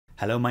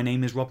Hello, my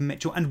name is Robin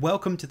Mitchell and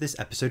welcome to this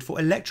episode for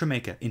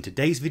Electromaker. In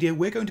today's video,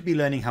 we're going to be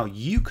learning how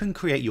you can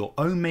create your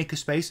own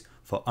makerspace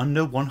for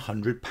under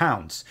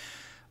 £100.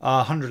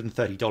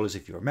 $130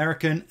 if you're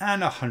American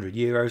and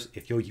 €100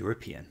 if you're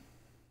European.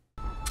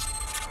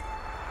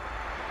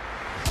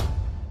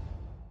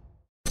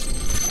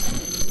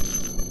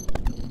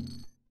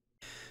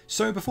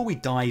 So before we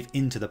dive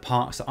into the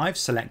parts that I've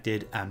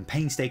selected and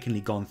painstakingly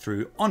gone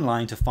through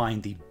online to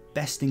find the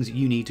best things that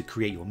you need to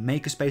create your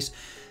makerspace,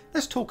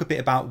 let's talk a bit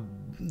about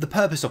the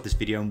purpose of this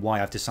video and why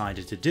I've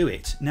decided to do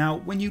it. Now,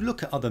 when you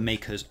look at other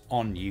makers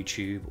on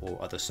YouTube or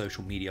other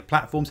social media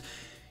platforms,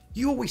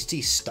 you always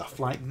see stuff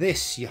like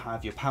this. You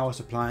have your power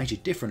supplies, your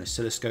different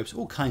oscilloscopes,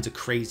 all kinds of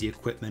crazy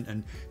equipment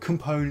and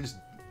components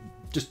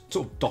just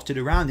sort of dotted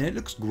around, and it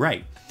looks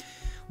great.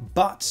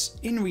 But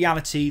in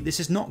reality, this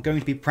is not going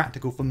to be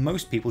practical for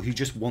most people who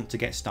just want to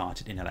get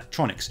started in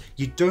electronics.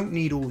 You don't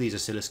need all these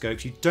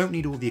oscilloscopes, you don't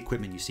need all the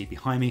equipment you see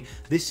behind me.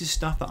 This is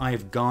stuff that I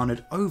have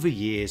garnered over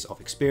years of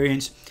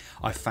experience.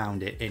 I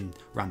found it in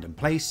random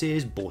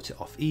places, bought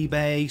it off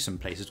eBay, some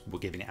places were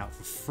giving it out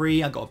for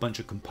free. I got a bunch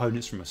of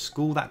components from a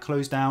school that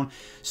closed down.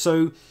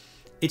 So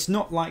it's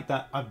not like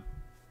that.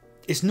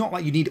 It's not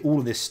like you need all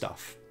of this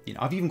stuff. You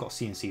know, I've even got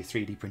CNC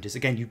 3D printers.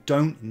 Again, you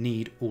don't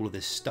need all of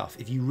this stuff.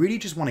 If you really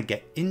just want to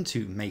get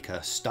into maker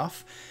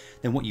stuff,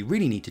 then what you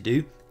really need to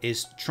do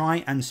is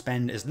try and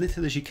spend as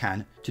little as you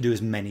can to do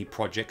as many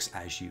projects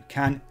as you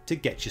can to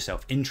get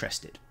yourself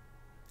interested.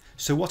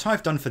 So what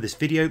I've done for this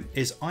video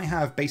is I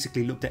have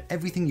basically looked at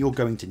everything you're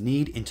going to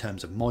need in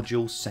terms of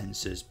modules,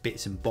 sensors,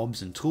 bits and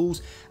bobs and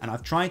tools, and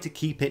I've tried to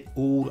keep it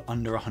all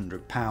under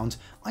 £100.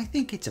 I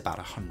think it's about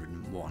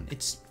 101.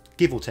 It's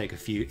give or take a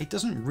few. It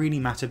doesn't really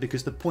matter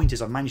because the point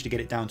is I've managed to get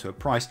it down to a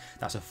price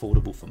that's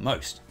affordable for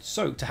most.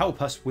 So to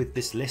help us with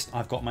this list,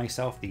 I've got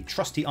myself the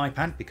trusty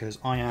iPad because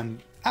I am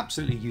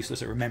absolutely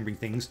useless at remembering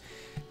things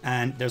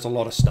and there's a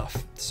lot of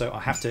stuff. So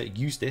I have to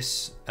use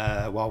this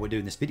while we're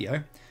doing this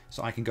video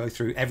so I can go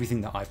through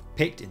everything that I've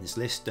picked in this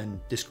list and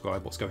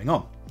describe what's going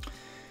on.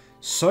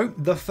 So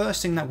the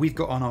first thing that we've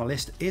got on our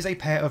list is a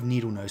pair of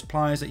needle nose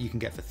pliers that you can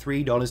get for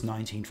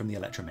 $3.19 from the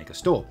Electromaker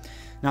store.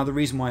 Now the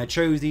reason why I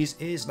chose these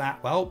is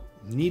that, well,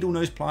 needle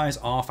nose pliers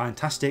are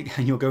fantastic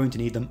and you're going to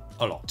need them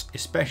a lot,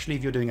 especially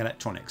if you're doing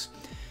electronics.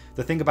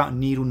 The thing about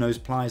needle nose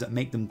pliers that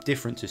make them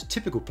different to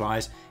typical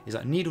pliers is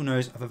that needle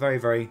nose have a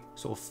very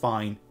sort of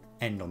fine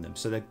end on them.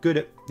 So they're good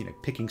at, you know,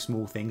 picking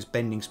small things,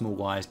 bending small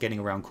wires, getting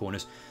around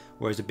corners,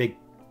 whereas a big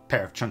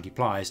pair of chunky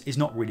pliers is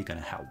not really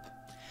going to help.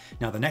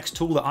 Now the next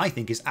tool that I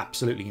think is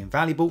absolutely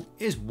invaluable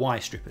is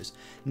wire strippers.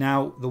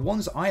 Now the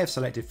ones I have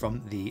selected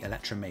from the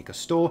Electromaker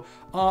store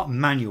are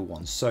manual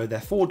ones, so they're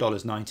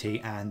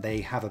 $4.90 and they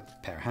have a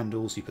pair of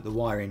handles. You put the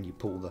wire in, you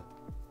pull the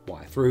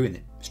wire through and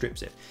it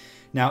strips it.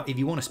 Now if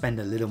you want to spend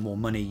a little more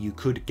money, you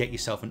could get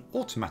yourself an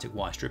automatic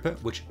wire stripper,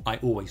 which I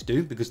always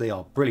do because they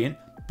are brilliant,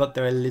 but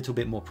they're a little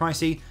bit more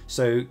pricey.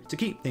 So to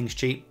keep things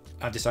cheap,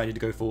 I've decided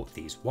to go for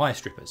these wire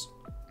strippers.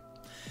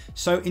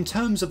 So in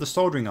terms of the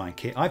soldering iron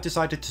kit, I've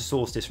decided to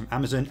source this from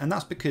Amazon, and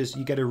that's because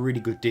you get a really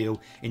good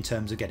deal in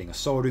terms of getting a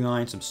soldering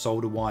iron, some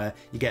solder wire,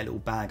 you get a little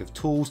bag of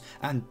tools,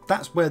 and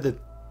that's where the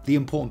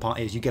important part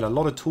is. You get a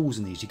lot of tools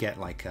in these. You get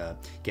like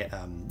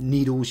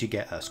needles, you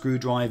get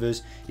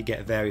screwdrivers, you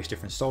get various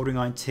different soldering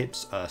iron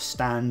tips, a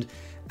stand,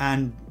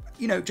 and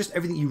you know, just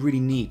everything you really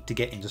need to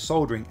get into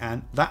soldering,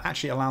 and that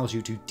actually allows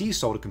you to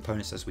desolder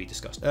components as we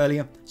discussed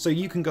earlier. So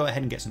you can go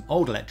ahead and get some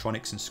old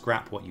electronics and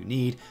scrap what you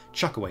need,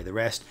 chuck away the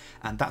rest,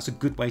 and that's a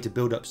good way to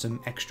build up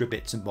some extra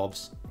bits and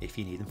bobs if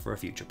you need them for a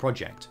future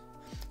project.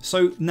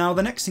 So now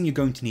the next thing you're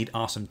going to need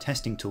are some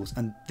testing tools,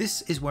 and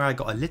this is where I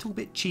got a little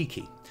bit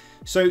cheeky.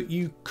 So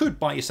you could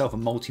buy yourself a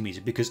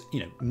multimeter because, you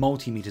know,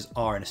 multimeters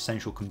are an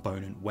essential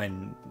component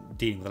when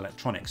dealing with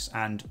electronics,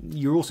 and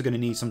you're also going to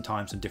need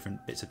sometimes some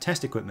different bits of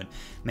test equipment,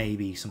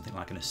 maybe something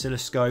like an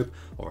oscilloscope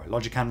or a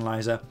logic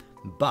analyzer.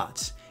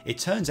 But it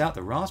turns out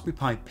the Raspberry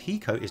Pi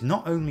Pico is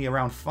not only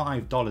around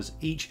 $5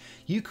 each,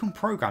 you can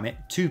program it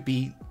to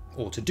be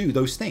or to do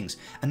those things,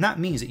 and that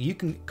means that you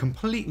can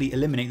completely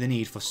eliminate the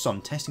need for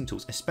some testing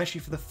tools,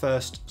 especially for the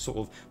first sort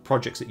of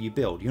projects that you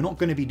build. You're not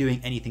going to be doing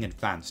anything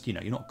advanced, you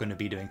know, you're not going to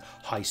be doing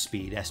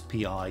high-speed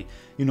SPI,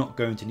 you're not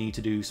going to need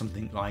to do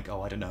something like,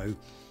 oh, I don't know,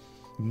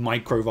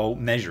 microvolt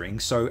measuring.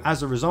 So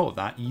as a result of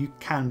that, you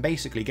can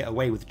basically get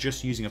away with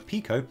just using a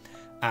Pico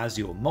as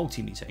your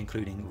multimeter,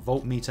 including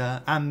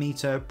voltmeter,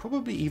 ammeter,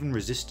 probably even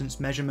resistance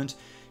measurement.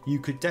 You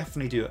could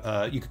definitely do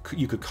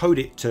you could code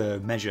it to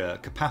measure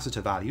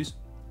capacitor values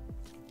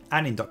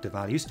and inductor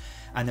values,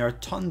 and there are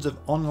tons of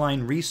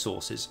online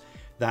resources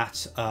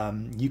that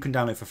you can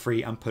download for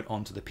free and put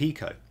onto the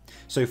Pico.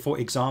 So for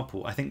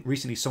example, I think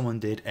recently someone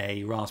did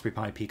a Raspberry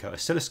Pi Pico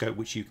oscilloscope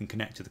which you can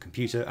connect to the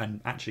computer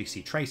and actually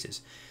see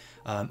traces.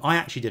 I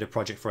actually did a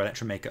project for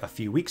Electromaker a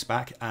few weeks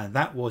back, and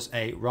that was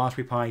a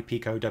Raspberry Pi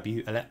Pico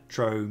W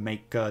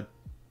Electromaker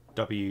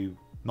W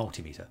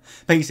multimeter.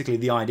 Basically,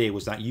 the idea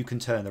was that you can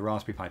turn the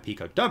Raspberry Pi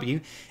Pico W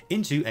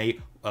into a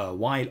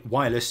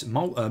wireless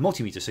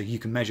multimeter, so you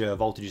can measure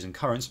voltages and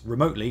currents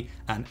remotely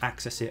and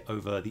access it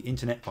over the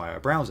internet via a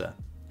browser.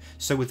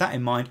 So with that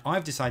in mind,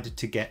 I've decided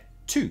to get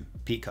two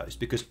picos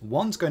because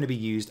one's going to be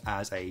used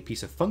as a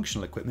piece of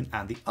functional equipment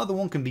and the other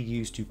one can be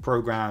used to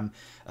program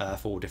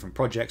for different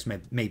projects.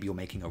 Maybe you're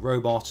making a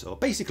robot, or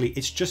basically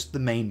it's just the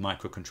main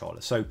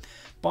microcontroller. So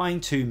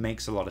buying two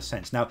makes a lot of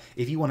sense. Now,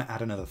 if you want to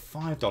add another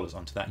 $5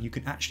 onto that, you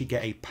can actually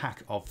get a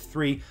pack of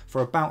 3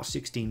 for about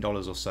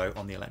 $16 or so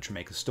on the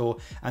Electromaker store,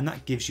 and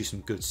that gives you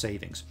some good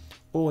savings.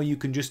 Or you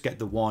can just get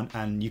the one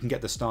and you can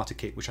get the starter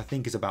kit, which I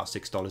think is about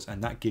 $6,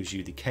 and that gives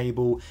you the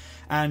cable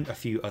and a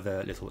few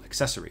other little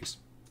accessories.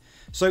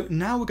 So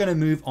now we're going to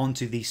move on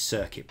to the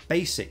circuit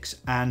basics,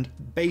 and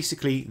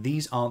basically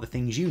these are the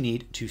things you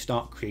need to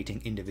start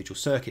creating individual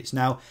circuits.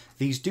 Now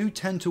these do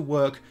tend to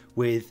work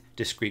with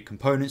discrete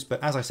components,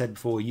 but as I said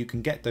before, you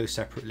can get those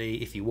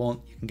separately if you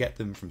want. You can get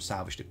them from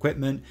salvaged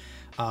equipment,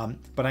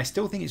 but I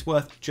still think it's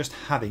worth just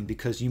having,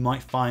 because you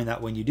might find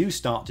that when you do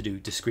start to do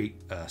discrete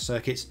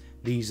circuits,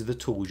 these are the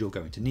tools you're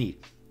going to need.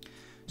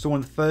 So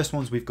one of the first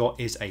ones we've got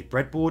is a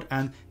breadboard,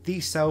 and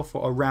these sell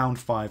for around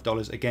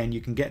 $5. Again,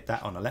 you can get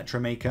that on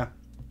Electromaker.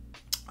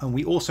 And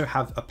we also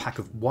have a pack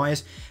of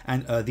wires,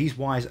 and these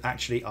wires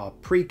actually are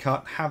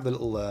pre-cut, have the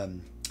little,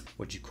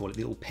 what do you call it,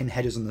 the little pin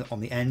headers on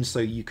the end, so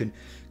you can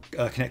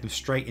connect them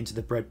straight into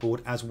the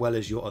breadboard as well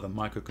as your other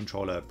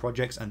microcontroller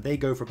projects, and they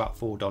go for about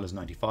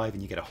 $4.95,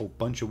 and you get a whole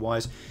bunch of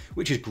wires,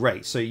 which is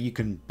great. So you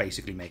can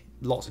basically make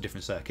lots of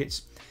different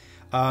circuits.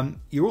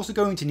 You're also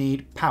going to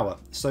need power,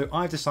 so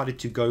I've decided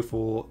to go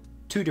for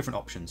two different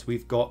options.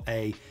 We've got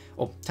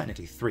well,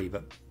 technically three,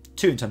 but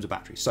two in terms of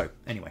batteries. So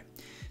anyway,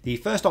 the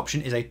first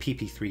option is a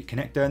PP3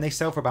 connector, and they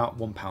sell for about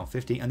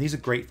 £1.50, and these are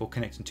great for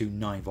connecting to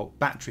 9-volt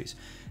batteries.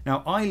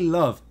 Now I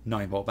love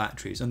 9-volt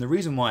batteries, and the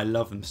reason why I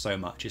love them so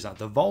much is that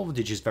the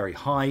voltage is very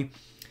high,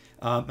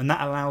 and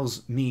that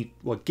allows me,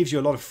 well, it gives you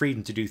a lot of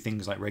freedom to do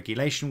things like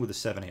regulation with the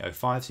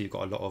 7805, so you've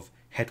got a lot of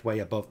headway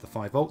above the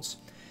 5 volts.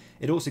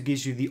 It also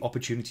gives you the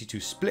opportunity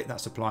to split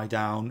that supply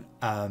down.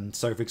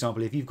 So for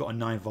example, if you've got a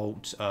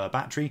 9-volt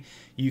battery,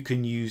 you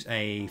can use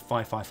a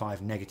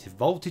 555 negative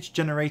voltage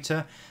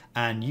generator,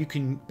 and you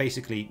can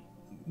basically,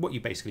 what you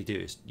basically do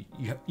is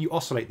you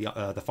oscillate the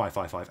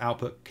 555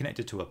 output,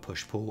 connect it to a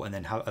push-pull, and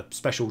then have a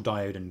special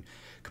diode and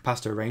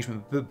capacitor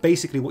arrangement. But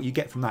basically what you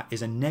get from that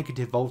is a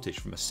negative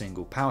voltage from a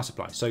single power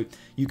supply. So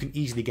you can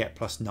easily get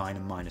 +9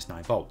 and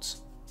 -9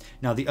 volts.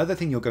 Now the other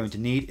thing you're going to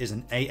need is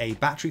an AA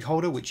battery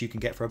holder, which you can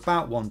get for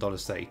about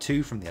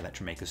 $1.32 from the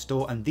Electromaker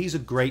store, and these are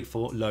great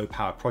for low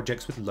power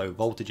projects with low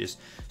voltages.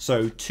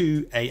 So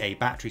 2 AA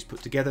batteries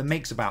put together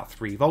makes about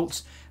 3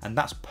 volts, and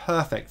that's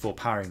perfect for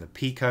powering the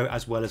Pico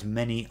as well as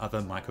many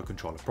other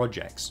microcontroller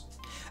projects.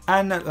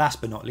 And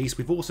last but not least,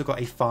 we've also got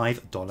a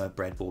 $5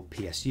 breadboard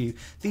PSU.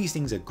 These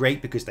things are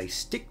great because they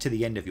stick to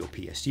the end of your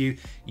PSU.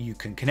 You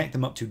can connect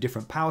them up to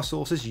different power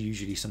sources,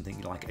 usually something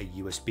like a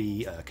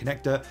USB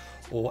connector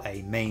or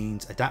a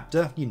mains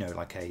adapter, you know,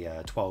 like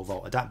a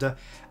 12-volt adapter.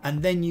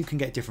 And then you can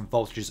get different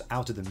voltages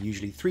out of them,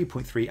 usually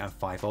 3.3 and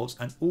 5 volts.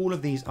 And all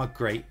of these are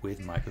great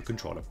with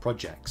microcontroller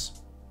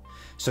projects.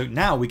 So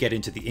now we get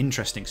into the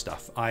interesting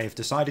stuff. I've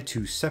decided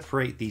to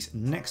separate these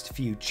next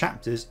few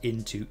chapters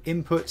into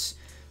inputs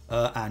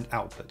and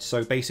output.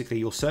 So basically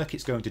your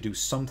circuit's going to do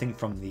something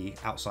from the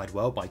outside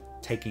world by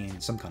taking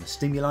in some kind of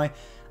stimuli,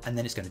 and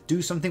then it's going to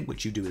do something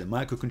which you do with a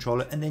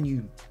microcontroller, and then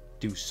you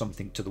do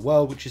something to the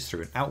world, which is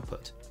through an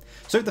output.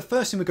 So the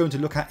first thing we're going to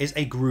look at is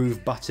a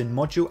groove button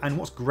module, and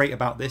what's great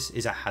about this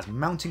is it has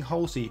mounting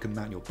holes, so you can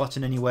mount your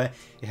button anywhere.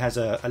 It has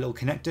a little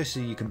connector, so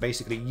you can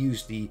basically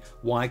use the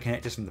wire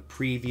connectors from the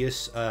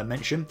previous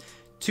mention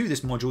to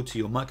this module to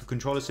your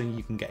microcontroller, so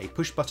you can get a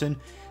push button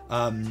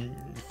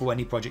for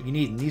any project you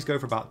need, and these go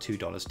for about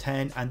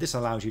 $2.10, and this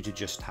allows you to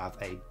just have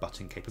a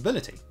button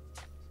capability.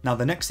 Now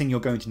the next thing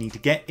you're going to need to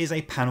get is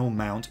a panel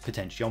mount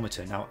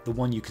potentiometer. Now the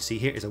one you can see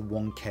here is a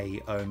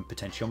 1K ohm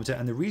potentiometer,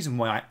 and the reason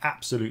why I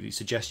absolutely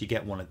suggest you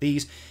get one of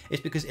these is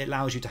because it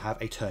allows you to have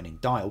a turning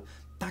dial.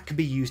 That can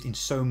be used in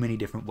so many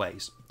different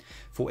ways.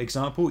 For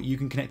example, you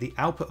can connect the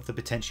output of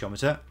the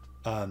potentiometer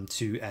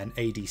to an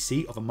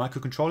ADC of a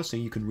microcontroller, so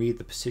you can read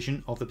the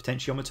position of the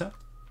potentiometer.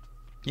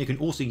 You can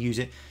also use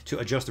it to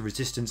adjust the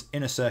resistance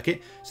in a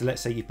circuit. So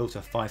let's say you've built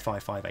a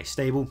 555A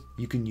stable,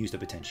 you can use the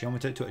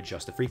potentiometer to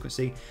adjust the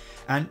frequency.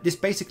 And this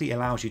basically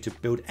allows you to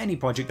build any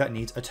project that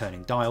needs a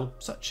turning dial,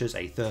 such as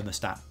a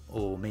thermostat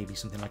or maybe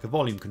something like a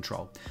volume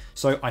control.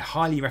 So I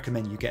highly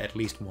recommend you get at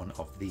least one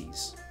of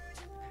these.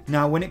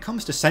 Now, when it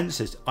comes to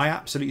sensors, I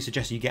absolutely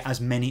suggest you get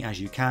as many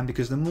as you can,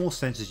 because the more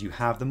sensors you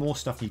have, the more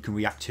stuff you can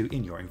react to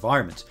in your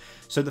environment.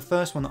 So the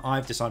first one that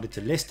I've decided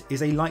to list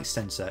is a light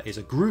sensor, is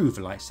a groove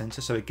light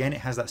sensor. So again, it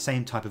has that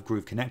same type of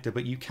groove connector,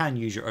 but you can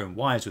use your own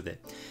wires with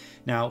it.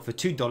 Now for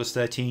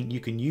 $2.13,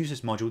 you can use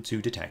this module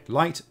to detect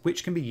light,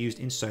 which can be used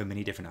in so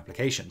many different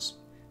applications.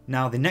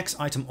 Now the next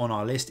item on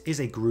our list is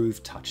a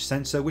groove touch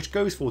sensor, which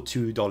goes for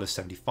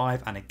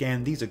 $2.75, and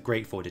again these are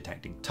great for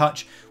detecting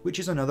touch, which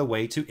is another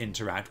way to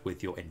interact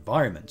with your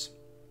environment.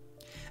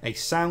 A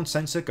sound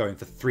sensor going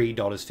for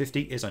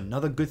 $3.50 is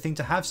another good thing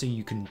to have, so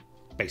you can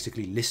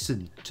basically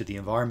listen to the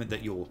environment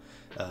that your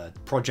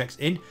project's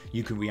in.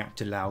 You can react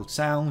to loud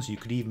sounds. You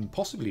could even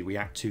possibly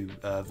react to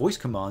voice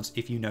commands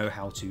if you know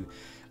how to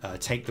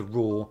take the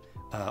raw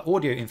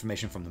audio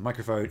information from the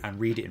microphone and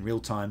read it in real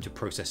time to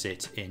process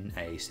it in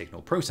a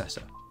signal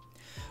processor.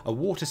 A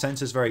water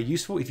sensor is very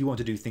useful if you want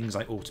to do things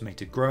like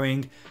automated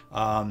growing,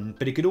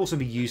 but it could also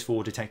be used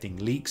for detecting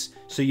leaks.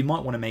 So you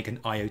might want to make an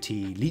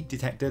IoT leak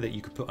detector that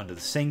you could put under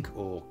the sink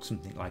or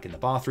something like in the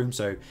bathroom.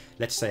 So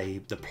let's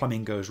say the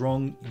plumbing goes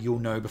wrong, you'll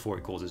know before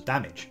it causes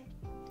damage.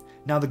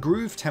 Now the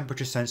Groove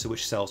temperature sensor,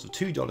 which sells for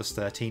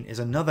 $2.13, is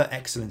another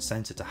excellent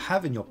sensor to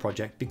have in your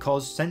project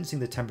because sensing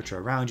the temperature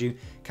around you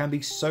can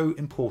be so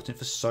important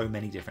for so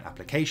many different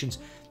applications.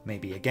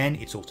 Maybe again,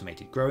 it's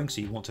automated growing,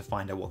 so you want to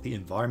find out what the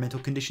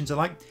environmental conditions are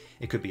like.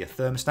 It could be a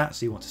thermostat,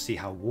 so you want to see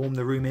how warm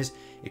the room is.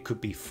 It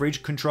could be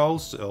fridge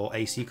controls or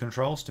AC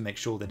controls to make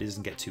sure that it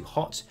doesn't get too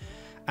hot.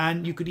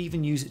 And you could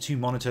even use it to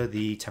monitor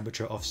the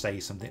temperature of, say,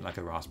 something like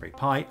a Raspberry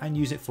Pi and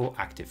use it for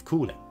active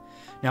cooling.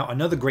 Now,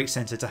 another great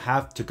sensor to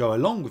have to go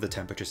along with the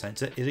temperature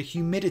sensor is a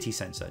humidity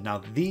sensor.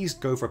 Now, these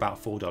go for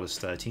about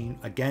 $4.13.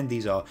 Again,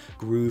 these are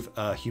Groove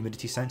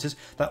humidity sensors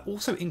that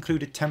also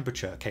include a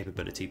temperature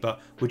capability,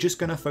 but we're just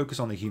going to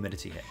focus on the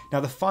humidity here. Now,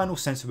 the final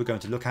sensor we're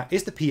going to look at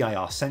is the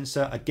PIR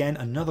sensor. Again,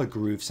 another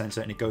Groove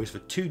sensor, and it goes for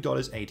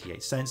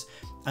 $2.88.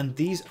 And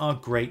these are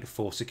great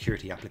for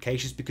security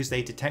applications because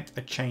they detect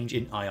a change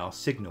in IR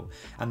signal.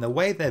 And the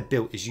way they're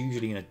built is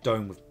usually in a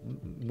dome with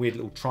weird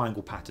little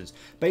triangle patterns.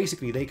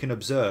 Basically, they can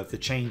observe the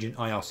change in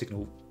IR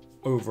signal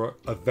over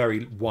a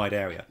very wide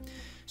area.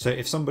 So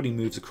if somebody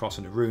moves across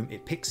in a room,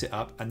 it picks it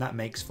up, and that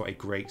makes for a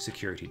great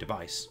security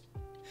device.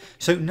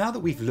 So now that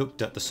we've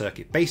looked at the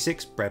circuit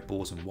basics,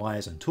 breadboards and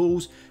wires and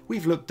tools,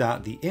 we've looked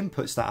at the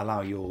inputs that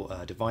allow your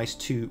device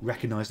to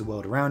recognize the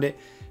world around it.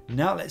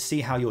 Now let's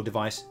see how your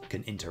device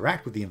can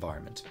interact with the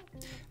environment.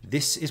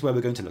 This is where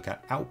we're going to look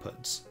at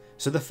outputs.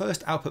 So the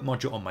first output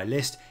module on my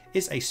list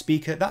is a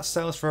speaker that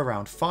sells for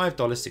around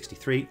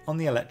 $5.63 on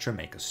the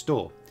Electromaker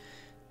store.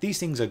 These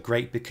things are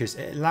great because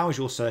it allows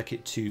your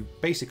circuit to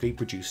basically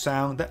produce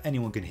sound that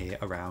anyone can hear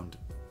around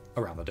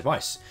the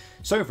device.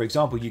 So for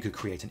example, you could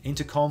create an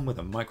intercom with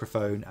a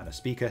microphone and a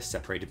speaker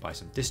separated by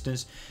some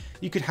distance.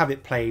 You could have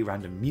it play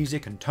random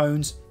music and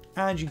tones,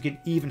 and you could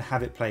even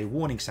have it play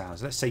warning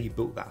sounds. Let's say you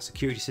built that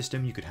security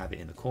system, you could have it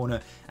in the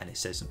corner and it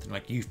says something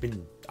like, you've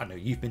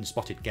been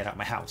spotted, get out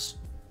my house.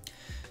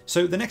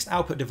 So the next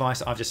output device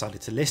that I've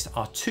decided to list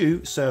are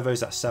two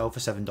servos that sell for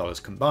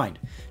 $7 combined.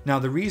 Now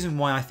the reason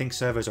why I think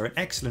servos are an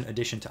excellent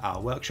addition to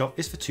our workshop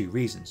is for two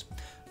reasons.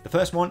 The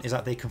first one is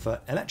that they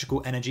convert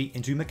electrical energy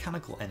into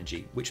mechanical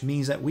energy, which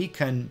means that we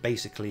can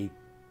basically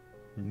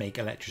make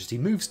electricity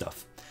move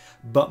stuff.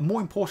 But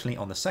more importantly,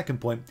 on the second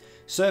point,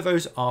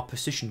 servos are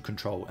position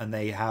control and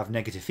they have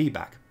negative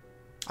feedback.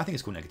 I think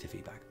it's called negative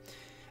feedback.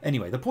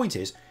 Anyway, the point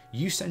is,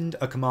 you send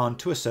a command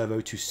to a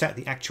servo to set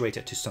the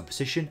actuator to some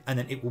position, and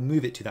then it will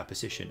move it to that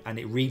position, and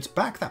it reads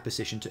back that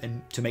position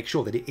to make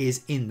sure that it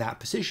is in that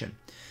position.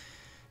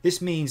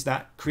 This means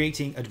that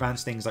creating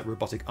advanced things like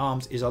robotic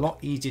arms is a lot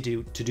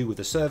easier to do with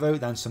a servo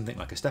than something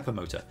like a stepper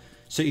motor.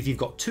 So if you've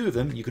got two of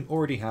them, you can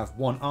already have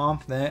one arm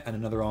there and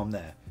another arm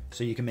there.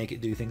 So you can make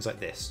it do things like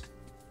this.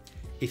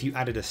 If you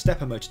added a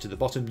stepper motor to the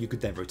bottom, you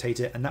could then rotate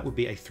it, and that would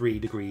be a 3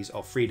 degrees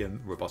of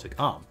freedom robotic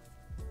arm.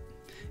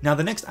 Now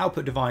the next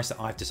output device that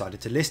I've decided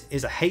to list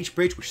is a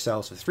H-bridge, which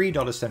sells for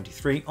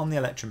 $3.73 on the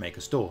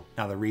Electromaker store.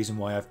 Now the reason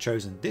why I've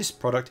chosen this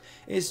product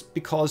is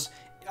because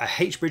a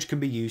H-bridge can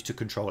be used to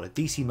control a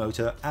DC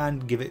motor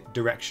and give it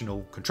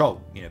directional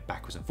control,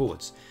 backwards and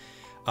forwards.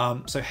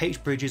 So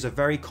H-bridges are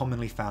very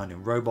commonly found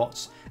in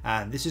robots,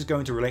 and this is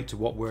going to relate to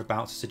what we're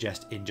about to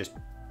suggest in just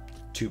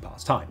 2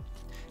 parts time.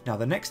 Now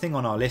the next thing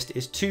on our list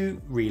is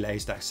two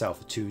relays that sell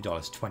for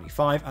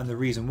 $2.25, and the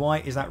reason why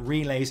is that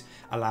relays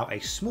allow a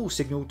small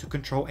signal to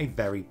control a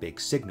very big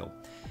signal.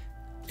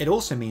 It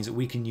also means that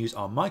we can use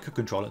our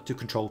microcontroller to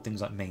control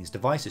things like mains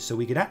devices, so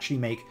we could actually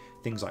make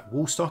things like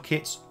wall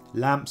sockets,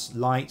 lamps,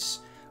 lights,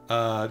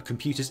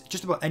 computers,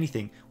 just about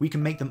anything. We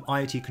can make them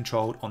IoT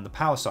controlled on the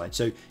power side.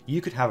 So you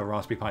could have a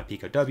Raspberry Pi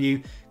Pico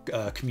W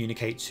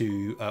communicate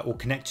to or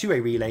connect to a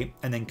relay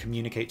and then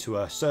communicate to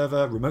a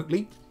server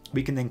remotely.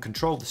 We can then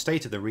control the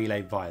state of the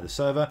relay via the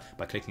server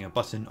by clicking a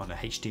button on a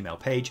HTML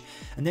page,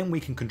 and then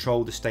we can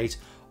control the state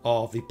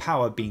of the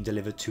power being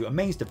delivered to a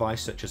mains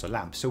device such as a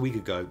lamp. So we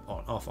could go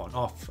on,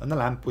 off, and the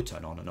lamp would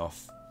turn on and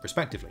off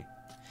respectively.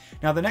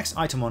 Now the next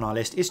item on our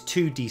list is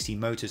two DC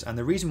motors, and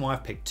the reason why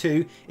I've picked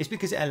two is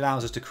because it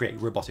allows us to create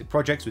robotic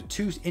projects with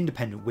two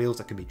independent wheels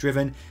that can be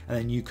driven, and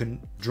then you can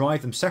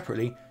drive them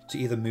separately to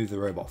either move the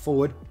robot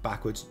forward,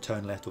 backwards,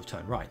 turn left or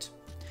turn right.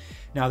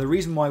 Now the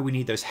reason why we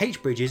need those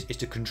H-bridges is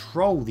to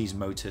control these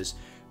motors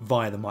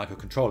via the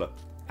microcontroller,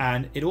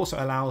 and it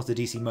also allows the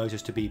DC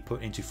motors to be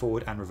put into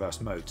forward and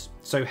reverse modes.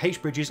 So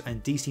H-bridges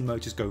and DC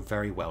motors go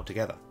very well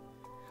together.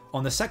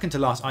 On the second to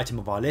last item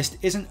of our list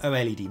is an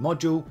OLED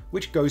module,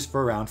 which goes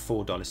for around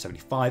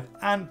 $4.75,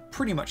 and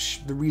pretty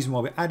much the reason why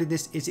we added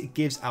this is it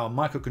gives our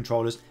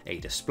microcontrollers a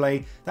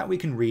display that we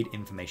can read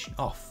information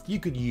off. You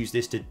could use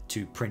this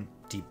to print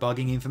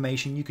debugging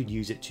information. You could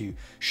use it to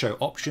show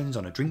options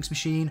on a drinks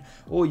machine,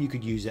 or you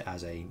could use it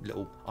as a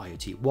little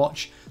IoT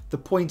watch. The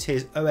point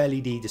is,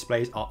 OLED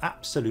displays are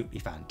absolutely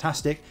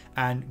fantastic,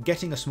 and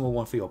getting a small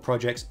one for your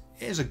projects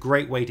is a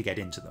great way to get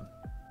into them.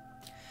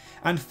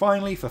 And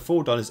finally, for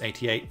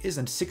 $4.88 is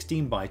a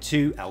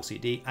 16:2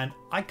 LCD, and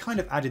I kind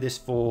of added this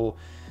for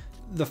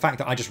the fact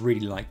that I just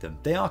really like them.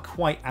 They are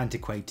quite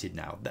antiquated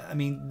now. I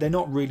mean, they're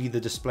not really the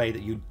display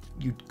that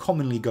you'd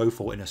commonly go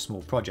for in a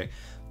small project,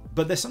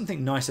 but there's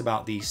something nice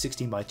about these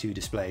 16:2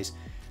 displays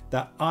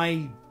that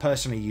I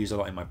personally use a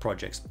lot in my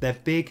projects. They're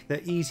big,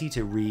 they're easy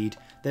to read,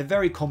 they're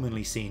very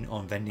commonly seen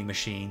on vending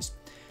machines.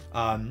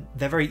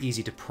 They're very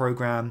easy to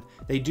program.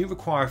 They do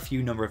require a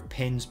few number of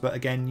pins, but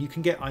again, you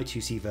can get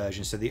I2C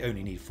versions, so they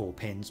only need 4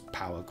 pins: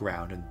 power,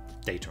 ground, and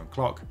data and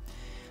clock.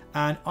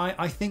 And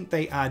I think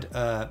they add,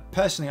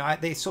 personally,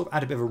 they sort of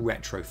add a bit of a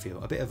retro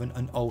feel, a bit of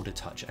an older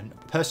touch. And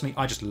personally,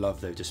 I just love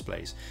those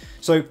displays.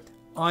 So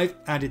I've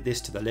added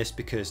this to the list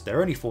because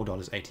they're only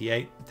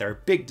 $4.88. They're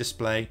a big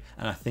display,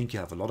 and I think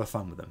you'll have a lot of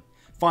fun with them.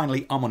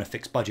 Finally, I'm on a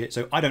fixed budget,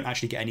 so I don't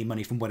actually get any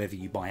money from whatever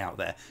you buy out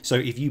there. So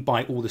if you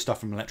buy all the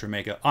stuff from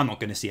Electromaker, I'm not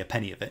going to see a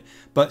penny of it.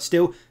 But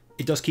still,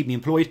 it does keep me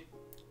employed,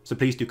 so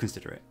please do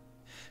consider it.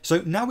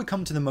 So now we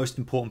come to the most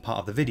important part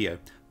of the video: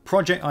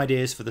 project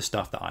ideas for the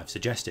stuff that I've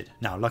suggested.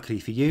 Now, luckily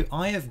for you,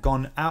 I have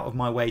gone out of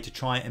my way to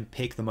try and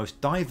pick the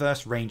most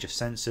diverse range of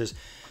sensors,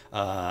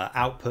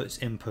 outputs,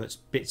 inputs,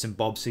 bits and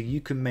bobs, so you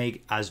can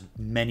make as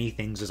many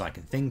things as I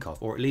can think of,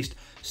 or at least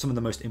some of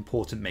the most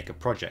important Maker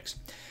projects.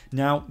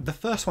 Now, the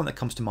first one that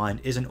comes to mind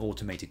is an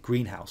automated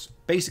greenhouse.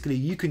 Basically,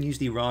 you can use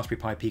the Raspberry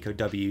Pi Pico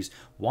W's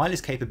wireless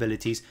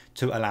capabilities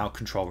to allow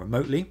control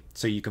remotely,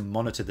 so you can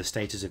monitor the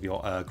status of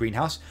your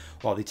greenhouse,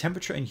 while the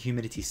temperature and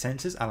humidity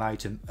sensors allow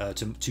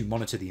you to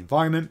monitor the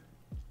environment.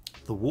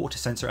 The water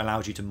sensor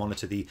allows you to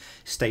monitor the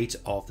state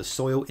of the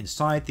soil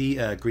inside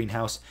the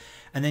greenhouse,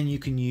 and then you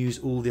can use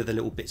all the other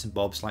little bits and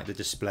bobs like the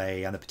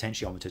display and the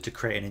potentiometer to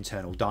create an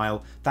internal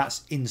dial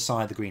that's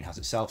inside the greenhouse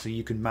itself, so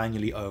you can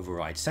manually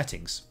override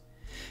settings.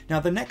 Now,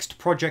 the next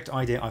project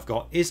idea I've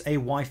got is a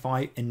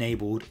Wi-Fi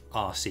enabled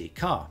RC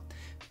car.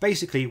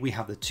 Basically, we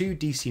have the 2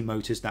 DC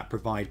motors that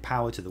provide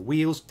power to the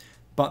wheels,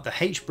 but the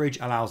H-bridge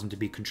allows them to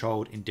be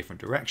controlled in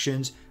different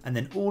directions, and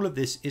then all of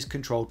this is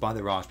controlled by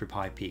the Raspberry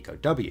Pi Pico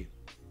W.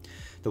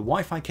 The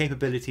Wi-Fi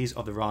capabilities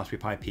of the Raspberry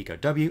Pi Pico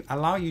W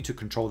allow you to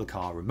control the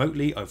car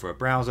remotely over a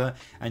browser,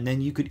 and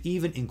then you could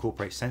even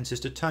incorporate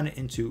sensors to turn it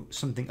into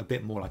something a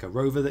bit more like a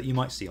rover that you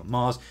might see on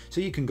Mars,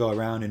 so you can go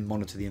around and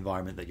monitor the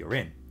environment that you're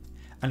in.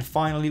 And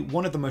finally,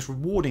 one of the most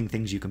rewarding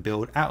things you can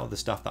build out of the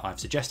stuff that I've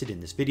suggested in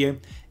this video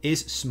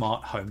is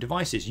smart home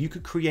devices. You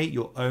could create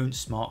your own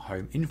smart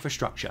home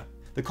infrastructure.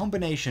 The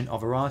combination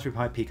of a Raspberry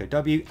Pi Pico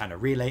W and a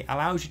relay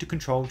allows you to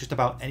control just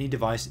about any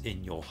device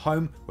in your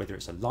home, whether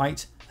it's a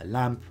light, a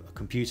lamp, a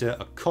computer,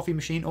 a coffee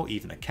machine, or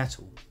even a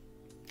kettle.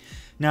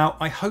 Now,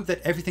 I hope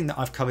that everything that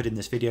I've covered in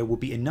this video will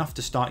be enough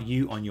to start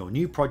you on your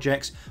new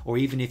projects, or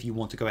even if you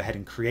want to go ahead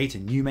and create a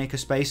new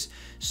makerspace.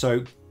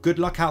 So good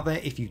luck out there.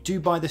 If you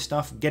do buy this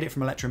stuff, get it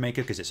from Electromaker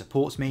because it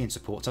supports me and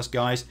supports us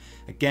guys.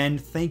 Again,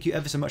 thank you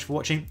ever so much for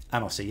watching,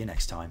 and I'll see you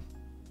next time.